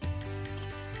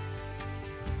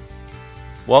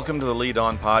Welcome to the Lead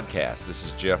On Podcast. This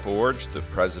is Jeff Orge, the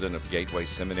president of Gateway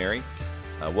Seminary,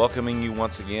 welcoming you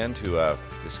once again to a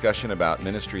discussion about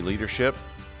ministry leadership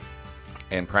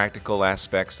and practical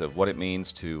aspects of what it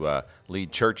means to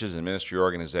lead churches and ministry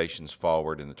organizations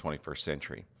forward in the 21st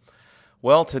century.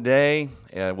 Well, today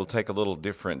we'll take a little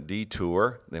different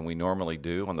detour than we normally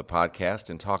do on the podcast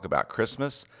and talk about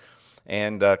Christmas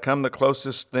and come the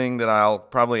closest thing that I'll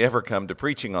probably ever come to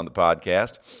preaching on the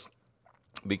podcast,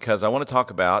 because I want to talk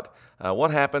about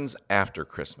what happens after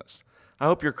Christmas. I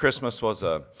hope your Christmas was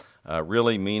a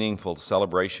really meaningful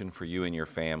celebration for you and your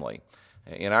family.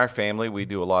 In our family, we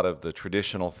do a lot of the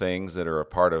traditional things that are a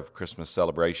part of Christmas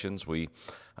celebrations. We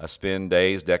spend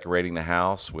days decorating the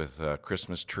house with a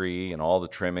Christmas tree and all the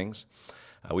trimmings.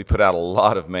 We put out a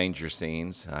lot of manger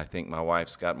scenes. I think my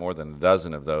wife's got more than a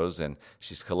dozen of those, and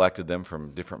she's collected them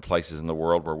from different places in the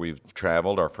world where we've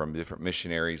traveled, or from different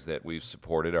missionaries that we've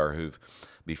supported or who've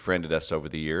befriended us over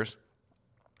the years.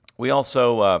 We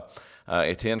also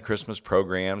attend Christmas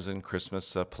programs and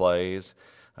Christmas plays.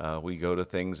 We go to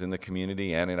things in the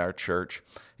community and in our church.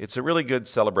 It's a really good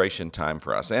celebration time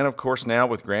for us. And of course, now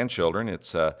with grandchildren,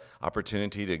 it's an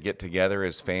opportunity to get together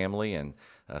as family and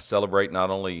celebrate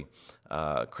not only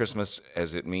Christmas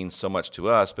as it means so much to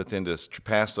us, but then to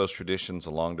pass those traditions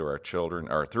along to our children,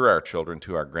 or through our children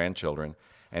to our grandchildren,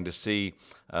 and to see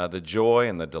the joy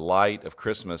and the delight of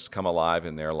Christmas come alive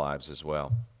in their lives as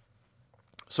well.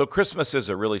 So Christmas is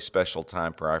a really special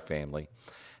time for our family,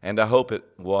 and I hope it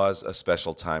was a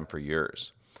special time for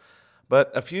yours. But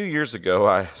a few years ago,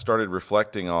 I started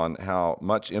reflecting on how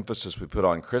much emphasis we put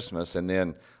on Christmas, and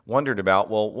then wondered about,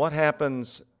 well, what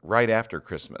happens right after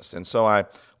Christmas? And so I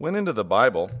went into the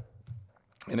Bible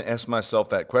and asked myself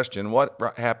that question: what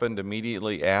happened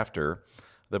immediately after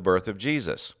the birth of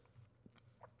Jesus?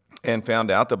 And found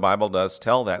out the Bible does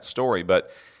tell that story,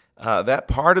 but that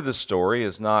part of the story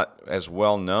is not as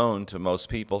well known to most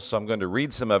people, so I'm going to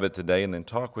read some of it today and then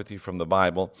talk with you from the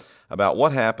Bible about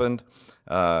what happened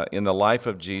in the life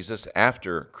of Jesus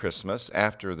after Christmas,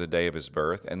 after the day of his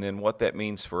birth, and then what that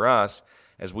means for us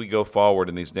as we go forward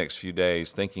in these next few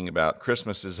days thinking about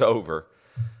Christmas is over.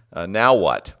 Now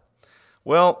what?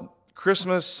 Well,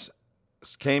 Christmas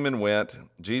came and went,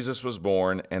 Jesus was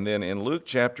born, and then in Luke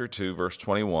chapter 2, verse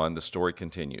 21, the story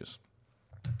continues.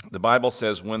 The Bible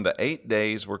says, when the 8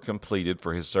 days were completed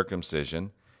for his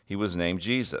circumcision, he was named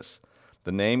Jesus,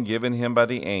 the name given him by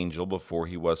the angel before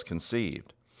he was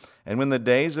conceived. And when the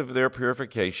days of their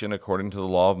purification according to the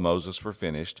law of Moses were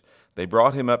finished, they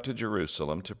brought him up to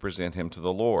Jerusalem to present him to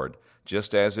the Lord,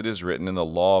 just as it is written in the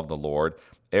law of the Lord,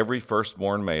 every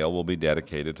firstborn male will be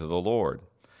dedicated to the Lord,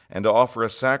 and to offer a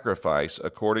sacrifice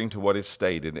according to what is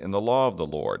stated in the law of the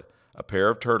Lord, a pair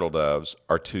of turtle doves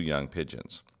or 2 young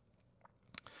pigeons.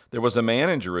 There was a man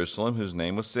in Jerusalem whose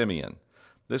name was Simeon.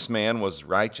 This man was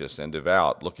righteous and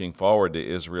devout, looking forward to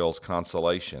Israel's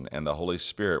consolation, and the Holy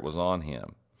Spirit was on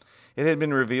him. It had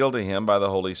been revealed to him by the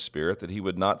Holy Spirit that he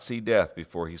would not see death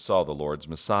before he saw the Lord's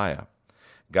Messiah.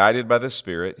 Guided by the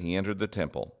Spirit, he entered the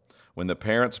temple. When the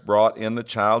parents brought in the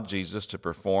child Jesus to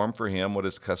perform for him what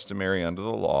is customary under the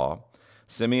law,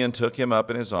 Simeon took him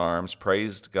up in his arms,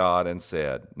 praised God, and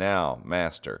said, "Now,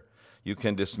 Master, you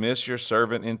can dismiss your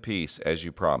servant in peace as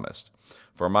you promised.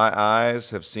 For my eyes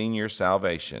have seen your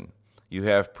salvation. You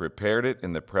have prepared it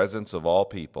in the presence of all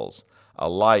peoples, a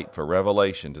light for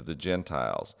revelation to the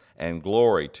Gentiles, and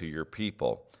glory to your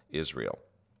people, Israel."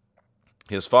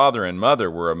 His father and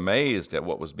mother were amazed at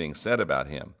what was being said about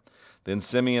him. Then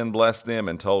Simeon blessed them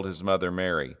and told his mother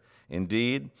Mary,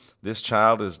 "Indeed, this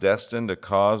child is destined to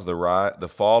cause the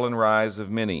fall and rise of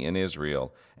many in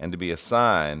Israel, and to be a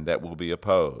sign that will be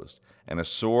opposed. And a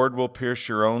sword will pierce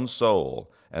your own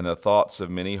soul, and the thoughts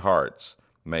of many hearts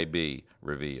may be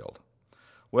revealed."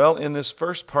 Well, in this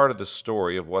first part of the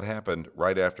story of what happened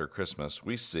right after Christmas,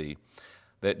 we see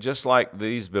that just like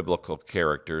these biblical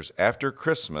characters, after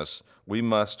Christmas, we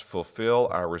must fulfill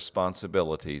our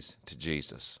responsibilities to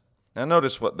Jesus. Now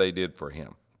notice what they did for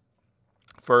him.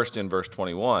 First, in verse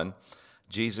 21,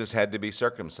 Jesus had to be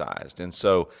circumcised, and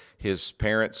so his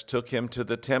parents took him to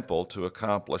the temple to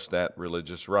accomplish that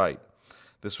religious rite.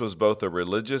 This was both a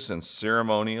religious and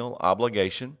ceremonial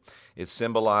obligation. It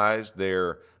symbolized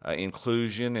their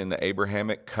inclusion in the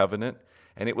Abrahamic covenant,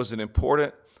 and it was an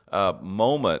important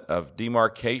moment of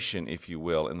demarcation, if you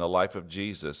will, in the life of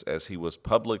Jesus as he was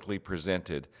publicly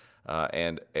presented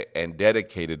and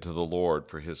dedicated to the Lord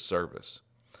for his service.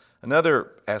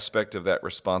 Another aspect of that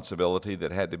responsibility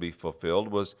that had to be fulfilled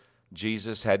was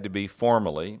Jesus had to be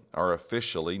formally or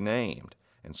officially named.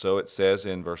 And so it says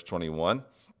in verse 21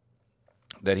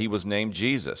 that he was named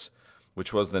Jesus,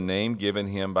 which was the name given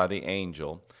him by the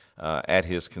angel at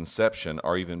his conception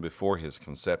or even before his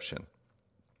conception.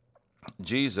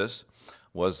 Jesus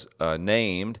was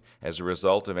named as a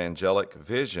result of angelic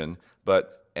vision,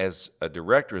 but as a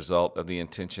direct result of the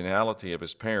intentionality of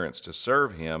his parents to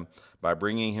serve him by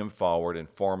bringing him forward and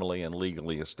formally and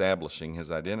legally establishing his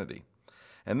identity.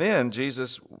 And then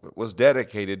Jesus was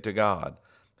dedicated to God.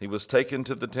 He was taken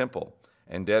to the temple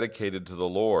and dedicated to the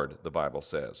Lord, the Bible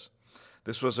says.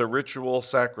 This was a ritual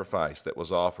sacrifice that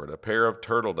was offered. A pair of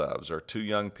turtle doves or 2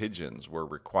 young pigeons were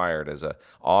required as an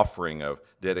offering of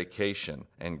dedication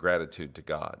and gratitude to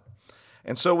God.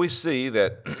 And so we see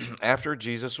that after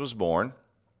Jesus was born,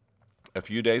 a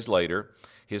few days later,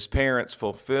 his parents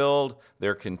fulfilled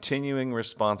their continuing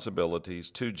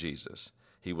responsibilities to Jesus.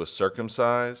 He was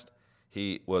circumcised.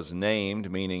 He was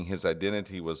named, meaning his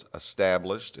identity was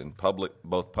established in public,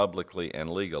 both publicly and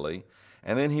legally.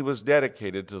 And then he was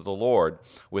dedicated to the Lord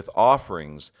with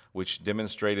offerings which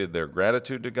demonstrated their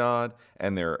gratitude to God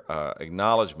and their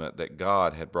acknowledgement that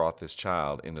God had brought this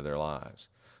child into their lives.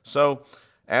 So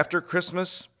after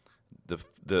Christmas,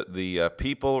 the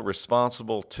people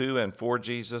responsible to and for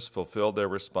Jesus fulfilled their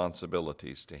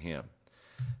responsibilities to him.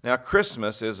 Now,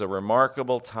 Christmas is a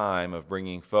remarkable time of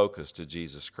bringing focus to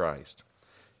Jesus Christ.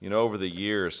 You know, over the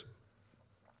years,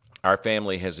 our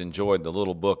family has enjoyed the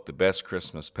little book, The Best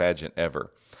Christmas Pageant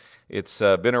Ever. It's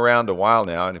been around a while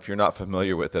now, and if you're not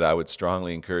familiar with it, I would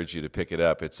strongly encourage you to pick it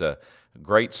up. It's a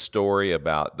great story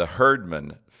about the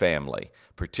Herdman family,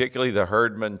 particularly the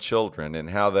Herdman children,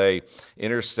 and how they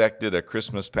intersected a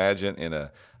Christmas pageant in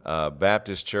a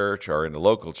Baptist church or in a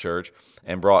local church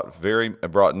and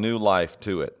brought new life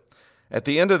to it. At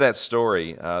the end of that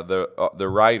story, the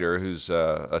writer, who's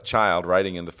a child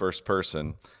writing in the first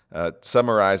person,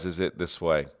 summarizes it this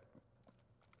way.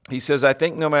 He says, "I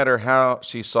think no matter how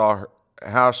she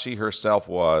herself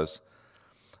was,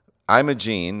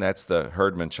 Imogene," that's the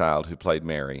Herdman child who played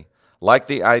Mary, "liked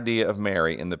the idea of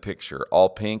Mary in the picture, all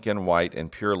pink and white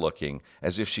and pure looking,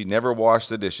 as if she never washed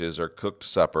the dishes or cooked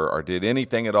supper or did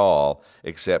anything at all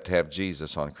except have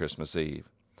Jesus on Christmas Eve.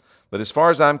 But as far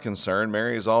as I'm concerned,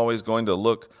 Mary is always going to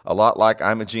look a lot like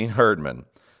Imogene Herdman,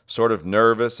 sort of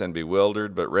nervous and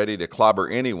bewildered, but ready to clobber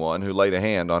anyone who laid a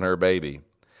hand on her baby.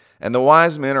 And the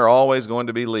wise men are always going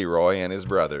to be Leroy and his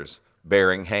brothers,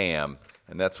 bearing ham."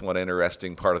 And that's one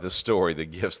interesting part of the story, the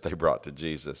gifts they brought to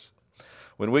Jesus.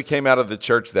 When we came out of the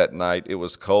church that night, it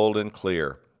was cold and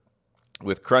clear,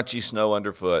 with crunchy snow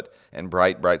underfoot and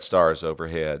bright, bright stars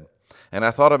overhead. And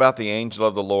I thought about the angel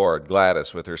of the Lord,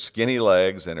 Gladys, with her skinny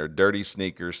legs and her dirty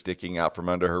sneakers sticking out from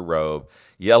under her robe,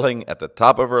 yelling at the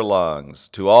top of her lungs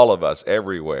to all of us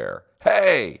everywhere,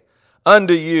 "Hey,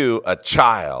 unto you a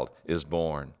child is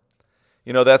born."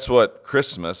 You know, that's what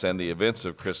Christmas and the events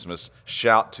of Christmas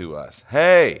shout to us.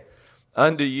 Hey,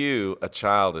 unto you a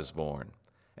child is born.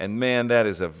 And man, that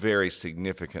is a very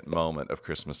significant moment of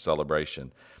Christmas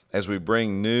celebration as we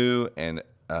bring new and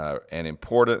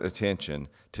important attention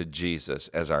to Jesus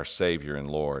as our Savior and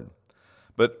Lord.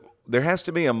 But there has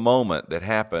to be a moment that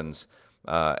happens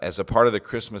as a part of the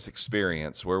Christmas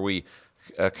experience where we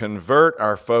convert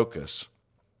our focus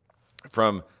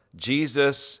from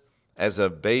Jesus as a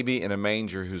baby in a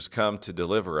manger who's come to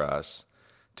deliver us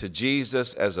to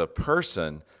Jesus as a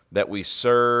person that we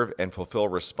serve and fulfill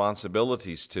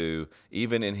responsibilities to,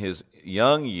 even in his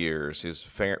young years, his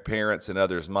parents and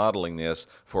others modeling this,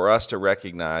 for us to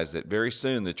recognize that very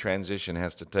soon the transition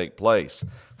has to take place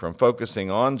from focusing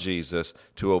on Jesus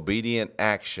to obedient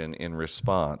action in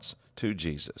response to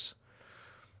Jesus.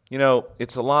 You know,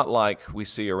 it's a lot like we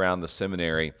see around the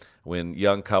seminary when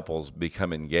young couples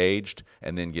become engaged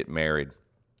and then get married.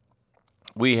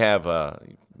 We have a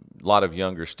lot of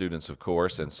younger students, of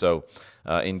course, and so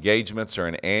engagements are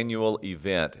an annual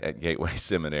event at Gateway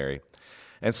Seminary.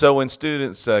 And so when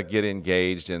students get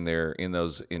engaged and they're in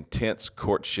those intense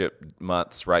courtship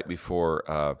months right before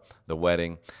the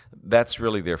wedding, that's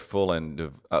really their full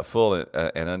and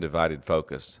undivided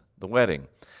focus, the wedding.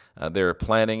 They're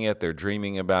planning it, they're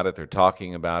dreaming about it, they're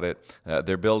talking about it,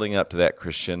 they're building up to that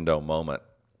crescendo moment.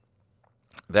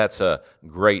 That's a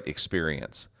great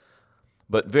experience.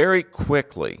 But very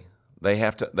quickly, they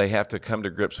have to come to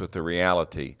grips with the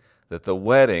reality that the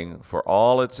wedding, for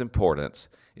all its importance,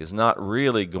 is not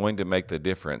really going to make the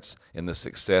difference in the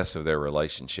success of their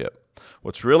relationship.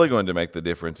 What's really going to make the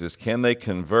difference is, can they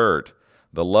convert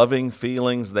the loving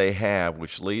feelings they have,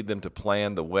 which lead them to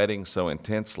plan the wedding so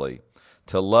intensely,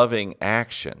 to loving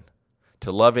action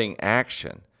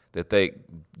that they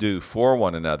do for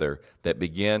one another that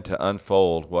begin to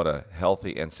unfold what a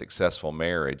healthy and successful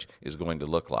marriage is going to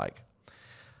look like.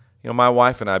 You know, my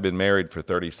wife and I have been married for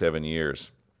 37 years.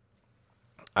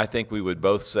 I think we would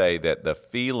both say that the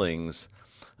feelings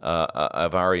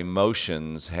of our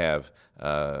emotions have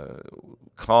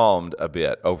calmed a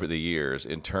bit over the years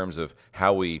in terms of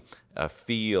how we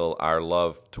feel our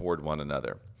love toward one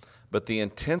another. But the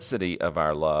intensity of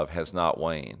our love has not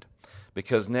waned,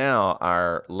 because now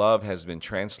our love has been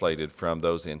translated from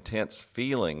those intense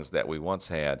feelings that we once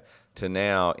had to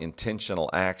now intentional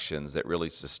actions that really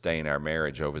sustain our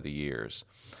marriage over the years.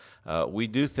 We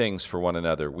do things for one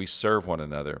another. We serve one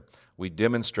another. We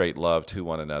demonstrate love to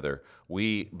one another.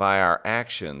 We, by our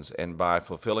actions and by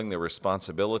fulfilling the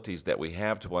responsibilities that we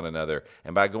have to one another,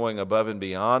 and by going above and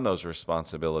beyond those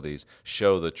responsibilities,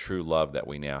 show the true love that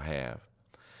we now have.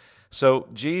 So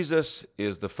Jesus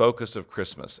is the focus of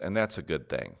Christmas, and that's a good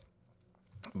thing.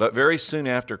 But very soon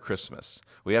after Christmas,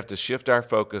 we have to shift our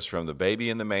focus from the baby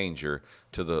in the manger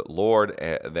to the Lord,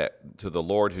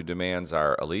 who demands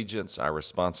our allegiance, our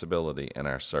responsibility, and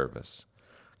our service.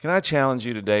 Can I challenge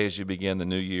you today as you begin the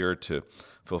new year to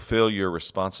fulfill your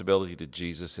responsibility to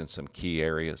Jesus in some key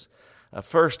areas?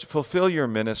 First, fulfill your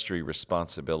ministry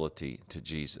responsibility to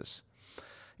Jesus.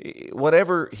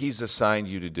 Whatever He's assigned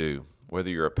you to do, whether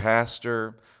you're a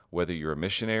pastor, whether you're a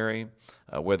missionary,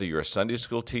 whether you're a Sunday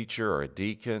school teacher or a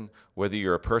deacon, whether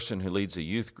you're a person who leads a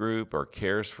youth group or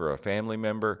cares for a family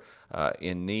member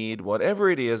in need, whatever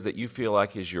it is that you feel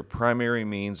like is your primary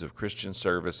means of Christian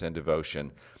service and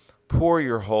devotion, pour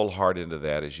your whole heart into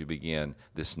that as you begin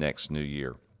this next new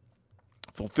year.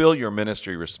 Fulfill your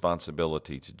ministry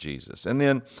responsibility to Jesus. And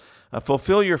then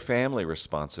fulfill your family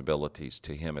responsibilities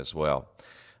to Him as well.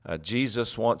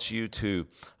 Jesus wants you to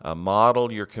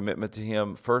model your commitment to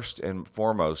Him first and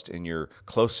foremost in your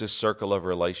closest circle of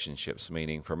relationships,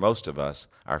 meaning for most of us,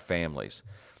 our families.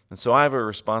 And so I have a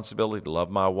responsibility to love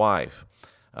my wife,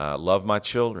 love my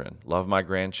children, love my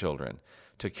grandchildren,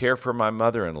 to care for my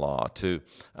mother-in-law, to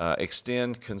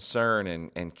extend concern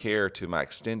and care to my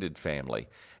extended family.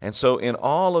 And so in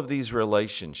all of these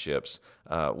relationships,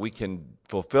 we can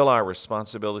fulfill our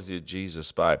responsibility to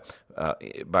Jesus by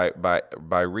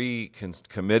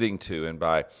recommitting to and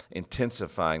by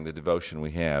intensifying the devotion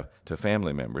we have to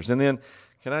family members. And then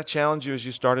can I challenge you as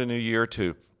you start a new year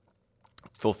to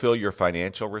fulfill your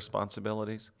financial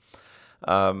responsibilities?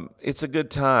 It's a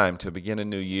good time to begin a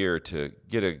new year to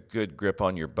get a good grip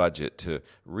on your budget, to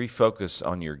refocus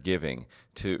on your giving,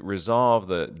 to resolve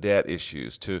the debt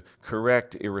issues, to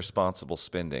correct irresponsible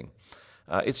spending.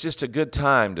 It's just a good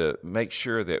time to make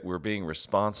sure that we're being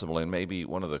responsible in maybe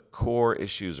one of the core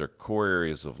issues or core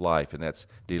areas of life, and that's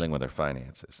dealing with our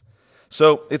finances.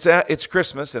 So it's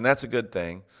Christmas, and that's a good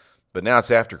thing. But now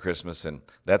it's after Christmas, and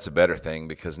that's a better thing,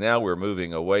 because now we're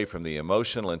moving away from the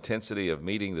emotional intensity of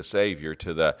meeting the Savior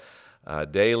to the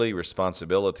daily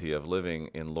responsibility of living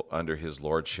under His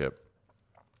Lordship.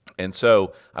 And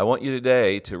so I want you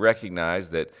today to recognize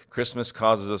that Christmas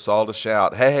causes us all to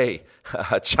shout, "Hey,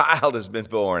 a child has been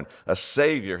born, a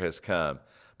Savior has come."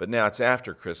 But now it's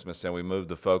after Christmas, and we move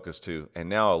the focus to, and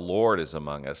now a Lord is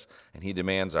among us, and He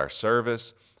demands our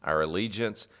service, our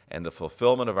allegiance, and the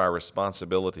fulfillment of our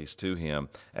responsibilities to Him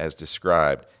as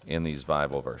described in these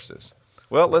Bible verses.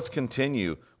 Well, let's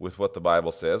continue with what the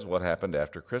Bible says, what happened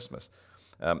after Christmas.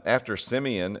 After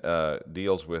Simeon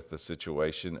deals with the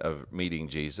situation of meeting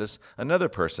Jesus, another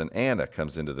person, Anna,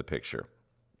 comes into the picture.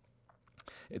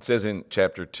 It says in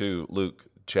chapter 2, Luke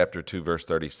chapter 2, verse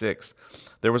 36,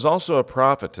 "There was also a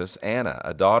prophetess, Anna,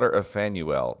 a daughter of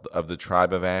Phanuel of the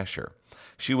tribe of Asher.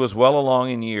 She was well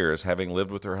along in years, having lived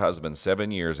with her husband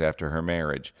 7 years after her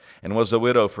marriage, and was a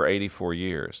widow for 84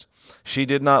 years. She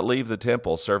did not leave the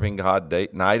temple, serving God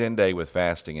night and day with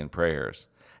fasting and prayers.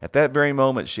 At that very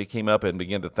moment she came up and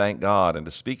began to thank God and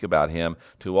to speak about Him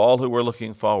to all who were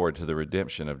looking forward to the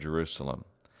redemption of Jerusalem."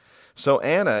 So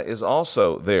Anna is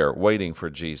also there waiting for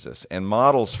Jesus and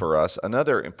models for us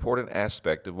another important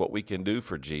aspect of what we can do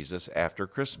for Jesus after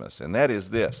Christmas, and that is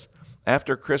this.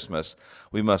 After Christmas,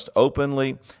 we must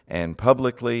openly and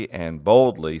publicly and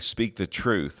boldly speak the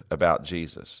truth about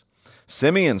Jesus.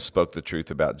 Simeon spoke the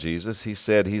truth about Jesus. He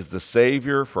said He's the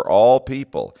Savior for all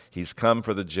people. He's come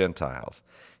for the Gentiles.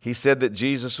 He said that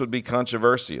Jesus would be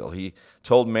controversial. He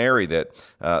told Mary that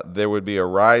there would be a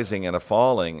rising and a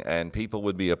falling, and people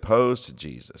would be opposed to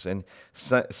Jesus. And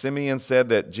Simeon said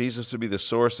that Jesus would be the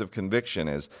source of conviction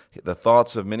as the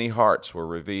thoughts of many hearts were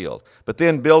revealed. But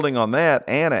then building on that,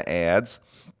 Anna adds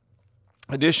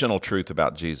additional truth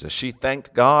about Jesus. She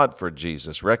thanked God for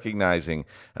Jesus, recognizing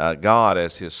God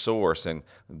as His source and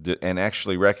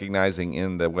actually recognizing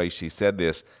in the way she said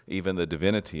this, even the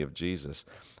divinity of Jesus.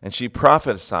 And she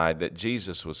prophesied that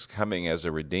Jesus was coming as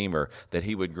a redeemer, that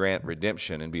He would grant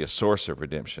redemption and be a source of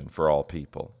redemption for all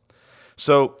people.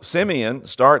 So Simeon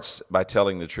starts by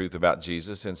telling the truth about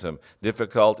Jesus in some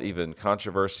difficult, even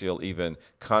controversial, even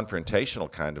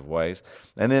confrontational kind of ways.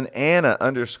 And then Anna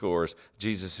underscores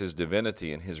Jesus'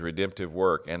 divinity and his redemptive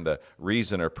work and the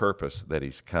reason or purpose that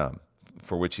he's come,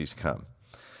 for which he's come.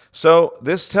 So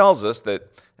this tells us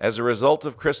that as a result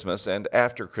of Christmas and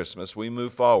after Christmas, we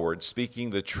move forward speaking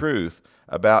the truth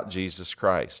about Jesus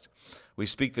Christ. We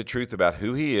speak the truth about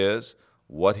who he is,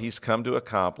 what he's come to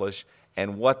accomplish,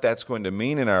 and what that's going to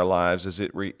mean in our lives as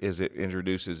it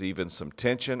introduces even some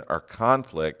tension or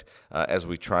conflict as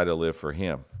we try to live for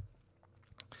him.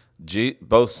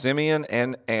 Both Simeon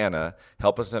and Anna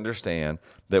help us understand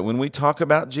that when we talk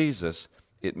about Jesus,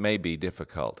 it may be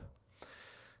difficult.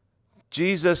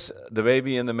 Jesus, the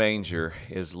baby in the manger,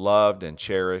 is loved and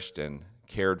cherished and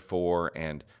cared for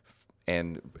and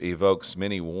evokes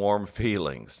many warm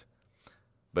feelings.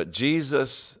 But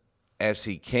Jesus, as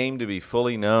he came to be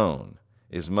fully known,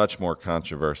 is much more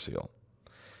controversial.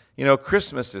 You know,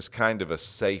 Christmas is kind of a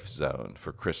safe zone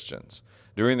for Christians.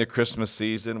 During the Christmas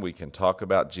season, we can talk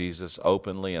about Jesus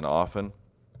openly and often.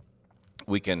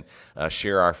 We can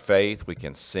share our faith. We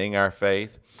can sing our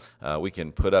faith. We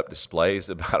can put up displays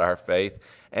about our faith.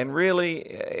 And really,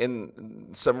 in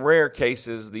some rare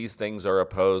cases, these things are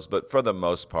opposed. But for the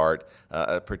most part,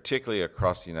 particularly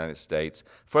across the United States,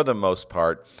 for the most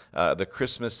part, the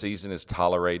Christmas season is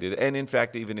tolerated and, in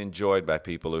fact, even enjoyed by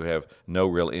people who have no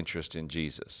real interest in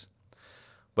Jesus.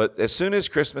 But as soon as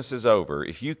Christmas is over,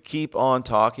 if you keep on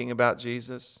talking about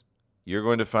Jesus, you're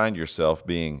going to find yourself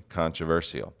being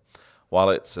controversial. While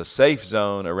it's a safe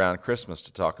zone around Christmas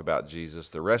to talk about Jesus,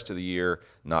 the rest of the year,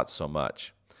 not so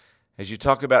much. As you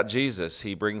talk about Jesus,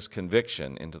 he brings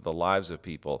conviction into the lives of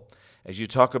people. As you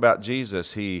talk about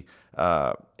Jesus, he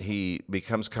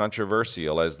becomes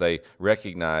controversial as they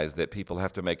recognize that people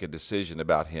have to make a decision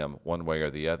about him one way or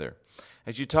the other.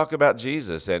 As you talk about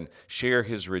Jesus and share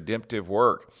his redemptive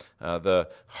work, the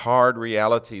hard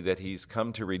reality that he's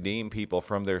come to redeem people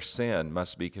from their sin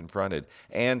must be confronted.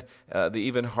 And the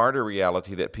even harder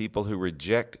reality that people who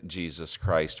reject Jesus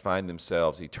Christ find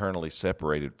themselves eternally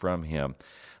separated from him.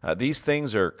 These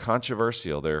things are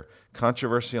controversial. They're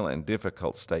controversial and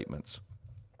difficult statements.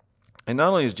 And not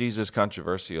only is Jesus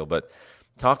controversial, but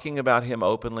talking about him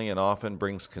openly and often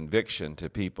brings conviction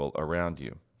to people around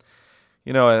you.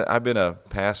 You know, I've been a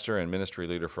pastor and ministry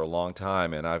leader for a long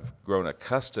time, and I've grown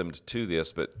accustomed to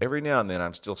this, but every now and then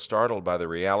I'm still startled by the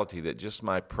reality that just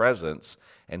my presence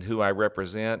and who I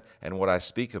represent and what I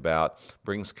speak about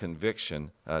brings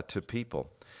conviction to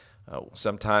people.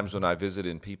 Sometimes when I visit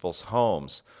in people's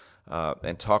homes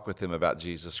and talk with them about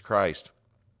Jesus Christ,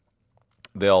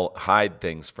 they'll hide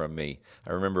things from me.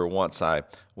 I remember once I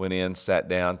went in, sat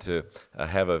down to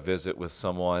have a visit with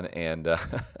someone, and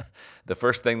the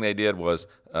first thing they did was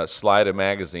slide a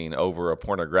magazine over a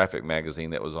pornographic magazine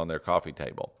that was on their coffee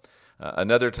table.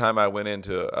 Another time I went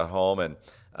into a home and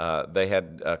they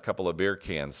had a couple of beer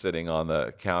cans sitting on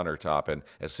the countertop, and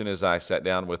as soon as I sat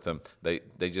down with them, they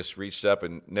just reached up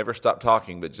and never stopped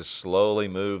talking, but just slowly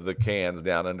moved the cans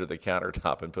down under the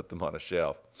countertop and put them on a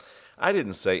shelf. I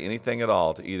didn't say anything at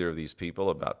all to either of these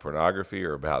people about pornography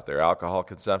or about their alcohol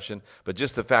consumption, but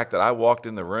just the fact that I walked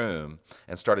in the room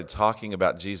and started talking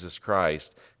about Jesus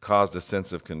Christ caused a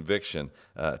sense of conviction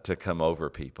to come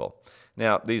over people.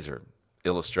 Now, these are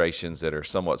illustrations that are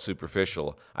somewhat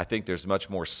superficial. I think there's much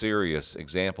more serious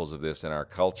examples of this in our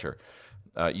culture.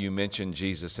 You mention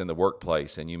Jesus in the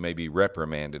workplace, and you may be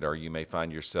reprimanded, or you may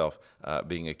find yourself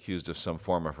being accused of some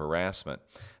form of harassment.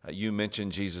 You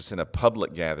mention Jesus in a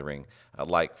public gathering,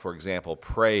 like, for example,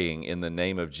 praying in the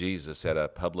name of Jesus at a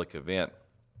public event,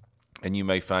 and you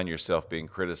may find yourself being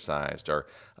criticized or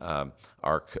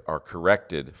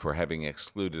corrected for having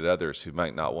excluded others who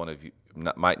might not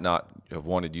have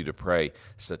wanted you to pray,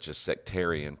 such as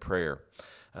sectarian prayer.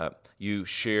 You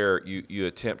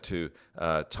attempt to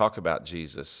talk about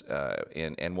Jesus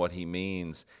and what he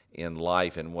means in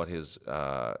life and what his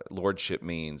lordship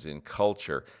means in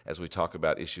culture as we talk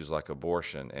about issues like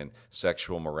abortion and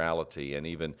sexual morality, and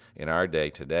even in our day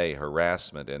today,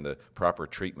 harassment and the proper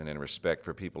treatment and respect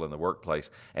for people in the workplace.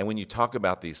 And when you talk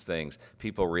about these things,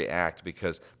 people react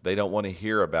because they don't want to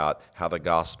hear about how the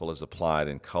gospel is applied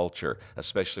in culture,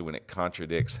 especially when it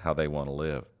contradicts how they want to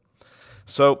live.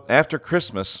 So after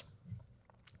Christmas,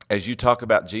 as you talk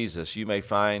about Jesus, you may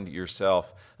find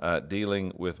yourself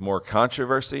dealing with more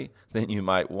controversy than you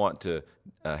might want to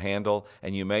handle,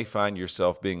 and you may find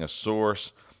yourself being a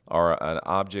source or an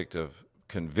object of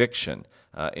conviction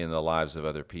in the lives of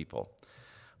other people.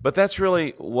 But that's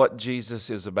really what Jesus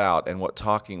is about and what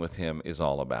talking with him is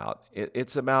all about.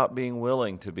 It's about being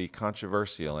willing to be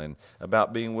controversial and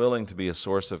about being willing to be a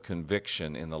source of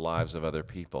conviction in the lives of other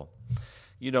people.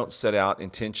 You don't set out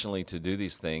intentionally to do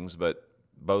these things, but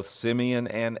both Simeon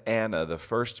and Anna, the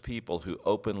first people who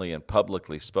openly and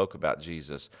publicly spoke about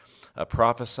Jesus,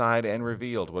 prophesied and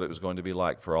revealed what it was going to be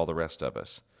like for all the rest of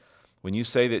us. When you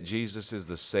say that Jesus is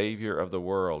the Savior of the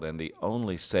world and the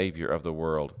only Savior of the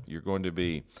world, you're going to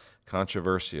be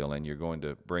controversial and you're going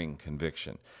to bring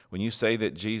conviction. When you say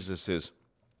that Jesus is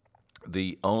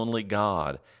the only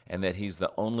God and that he's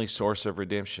the only source of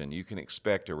redemption, you can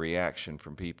expect a reaction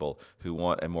from people who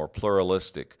want a more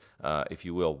pluralistic, if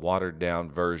you will,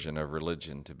 watered-down version of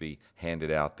religion to be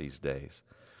handed out these days.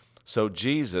 So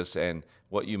Jesus and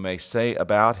what you may say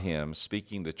about him,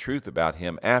 speaking the truth about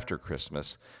him after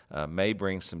Christmas, may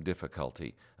bring some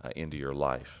difficulty into your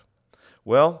life.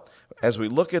 Well, as we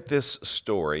look at this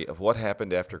story of what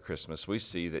happened after Christmas, we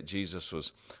see that Jesus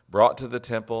was brought to the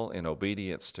temple in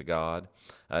obedience to God,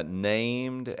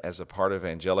 named as a part of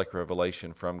angelic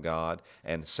revelation from God,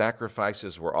 and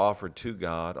sacrifices were offered to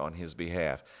God on his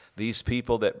behalf. These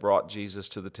people that brought Jesus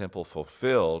to the temple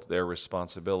fulfilled their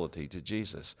responsibility to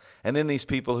Jesus. And then these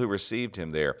people who received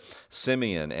him there,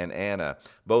 Simeon and Anna,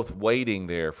 both waiting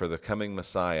there for the coming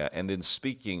Messiah and then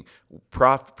speaking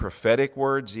prophetic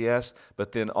words, yes,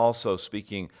 but then also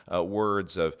speaking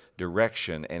words of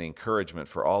direction and encouragement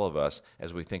for all of us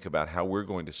as we think about how we're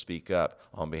going to speak up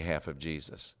on behalf of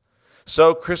Jesus.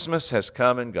 So Christmas has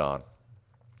come and gone.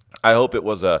 I hope it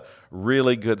was a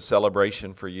really good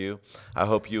celebration for you. I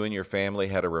hope you and your family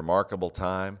had a remarkable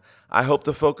time. I hope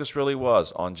the focus really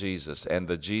was on Jesus and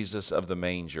the Jesus of the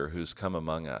manger who's come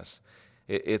among us.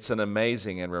 It's an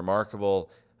amazing and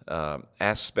remarkable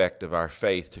aspect of our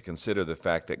faith to consider the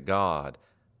fact that God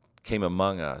came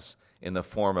among us in the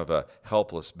form of a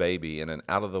helpless baby in an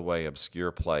out-of-the-way,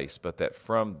 obscure place, but that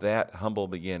from that humble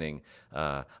beginning,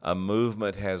 a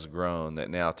movement has grown that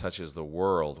now touches the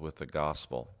world with the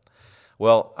gospel.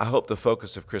 Well, I hope the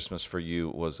focus of Christmas for you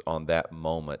was on that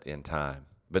moment in time.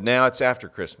 But now it's after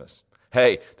Christmas.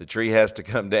 Hey, the tree has to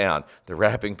come down. The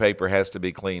wrapping paper has to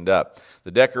be cleaned up. The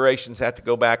decorations have to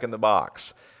go back in the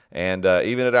box. And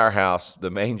even at our house, the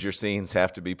manger scenes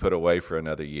have to be put away for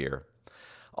another year.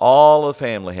 All the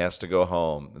family has to go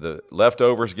home. The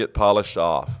leftovers get polished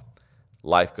off.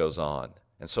 Life goes on.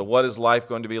 And so what is life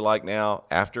going to be like now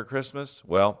after Christmas?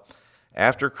 Well,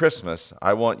 after Christmas,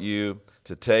 I want you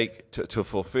to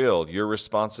fulfill your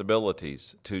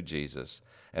responsibilities to Jesus.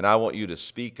 And I want you to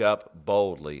speak up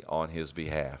boldly on his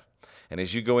behalf. And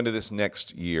as you go into this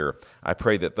next year, I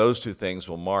pray that those two things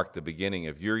will mark the beginning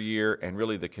of your year and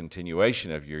really the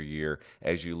continuation of your year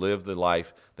as you live the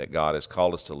life that God has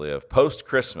called us to live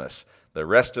post-Christmas, the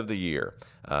rest of the year,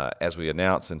 as we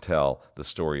announce and tell the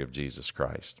story of Jesus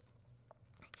Christ.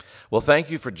 Well,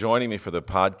 thank you for joining me for the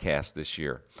podcast this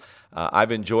year.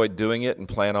 I've enjoyed doing it and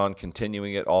plan on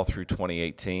continuing it all through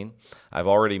 2018. I've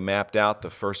already mapped out the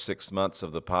first 6 months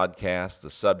of the podcast, the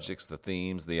subjects, the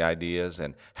themes, the ideas,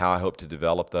 and how I hope to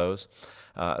develop those.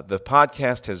 The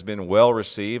podcast has been well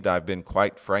received. I've been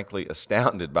quite frankly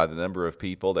astounded by the number of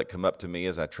people that come up to me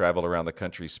as I travel around the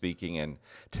country speaking and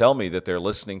tell me that they're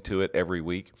listening to it every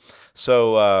week.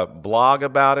 So blog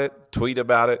about it, tweet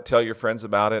about it, tell your friends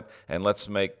about it, and let's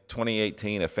make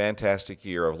 2018 a fantastic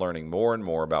year of learning more and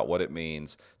more about what it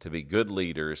means to be good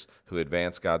leaders who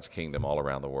advance God's kingdom all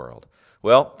around the world.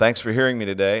 Well, thanks for hearing me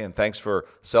today, and thanks for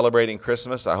celebrating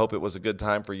Christmas. I hope it was a good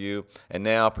time for you. And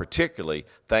now, particularly,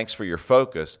 thanks for your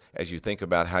focus as you think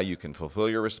about how you can fulfill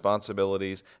your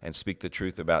responsibilities and speak the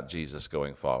truth about Jesus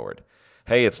going forward.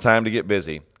 Hey, it's time to get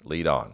busy. Lead on.